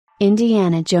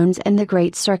Indiana Jones and the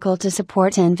Great Circle to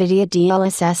support NVIDIA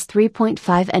DLSS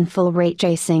 3.5 and full ray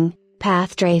tracing,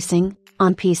 path tracing,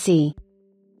 on PC.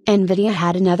 NVIDIA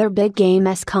had another big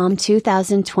Gamescom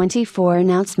 2024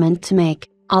 announcement to make,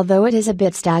 although it is a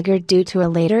bit staggered due to a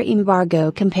later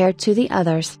embargo compared to the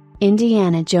others.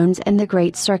 Indiana Jones and the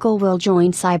Great Circle will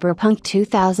join Cyberpunk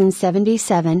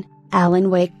 2077,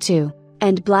 Alan Wake 2,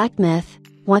 and Black Myth,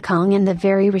 Wukong in the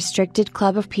very restricted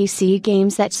club of PC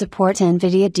games that support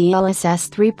NVIDIA DLSS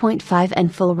 3.5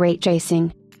 and full ray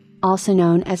tracing. Also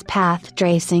known as path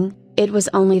tracing, it was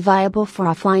only viable for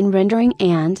offline rendering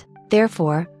and,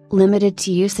 therefore, limited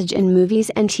to usage in movies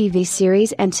and TV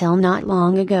series until not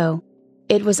long ago.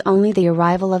 It was only the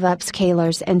arrival of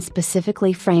upscalers and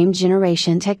specifically frame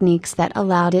generation techniques that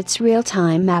allowed its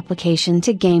real-time application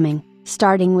to gaming,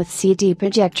 starting with CD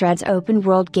Projekt Red's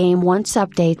open-world game once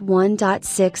Update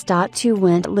 1.6.2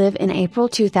 went live in April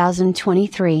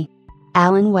 2023.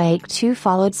 Alan Wake 2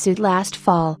 followed suit last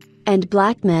fall, and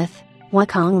Black Myth,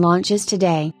 Wukong launches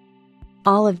today.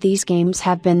 All of these games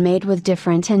have been made with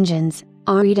different engines,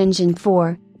 Unreal Engine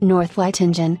 4, Northlight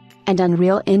Engine, and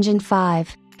Unreal Engine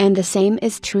 5. And the same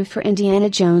is true for Indiana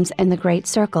Jones and the Great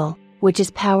Circle, which is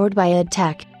powered by id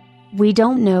Tech. We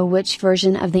don't know which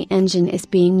version of the engine is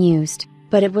being used,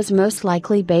 but it was most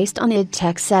likely based on id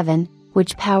Tech 7,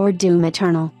 which powered Doom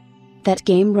Eternal. That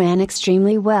game ran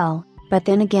extremely well, but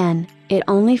then again, it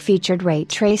only featured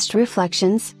ray-traced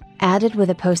reflections, added with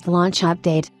a post-launch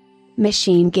update.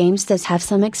 Machine Games does have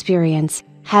some experience,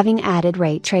 having added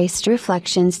ray-traced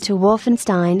reflections to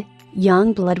Wolfenstein,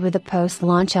 Youngblood with a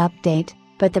post-launch update,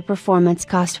 but the performance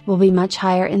cost will be much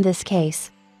higher in this case.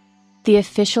 The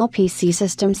official PC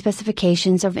system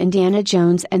specifications of Indiana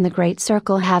Jones and the Great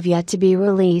Circle have yet to be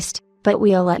released, but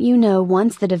we'll let you know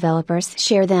once the developers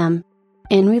share them.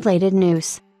 In related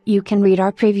news, you can read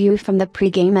our preview from the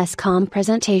pre-Gamescom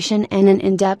presentation and an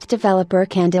in-depth developer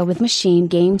candle with Machine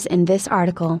Games in this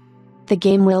article. The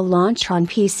game will launch on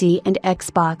PC and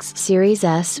Xbox Series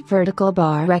S Vertical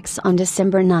Bar X on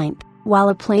December 9th. While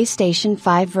a PlayStation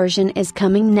 5 version is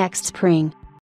coming next spring.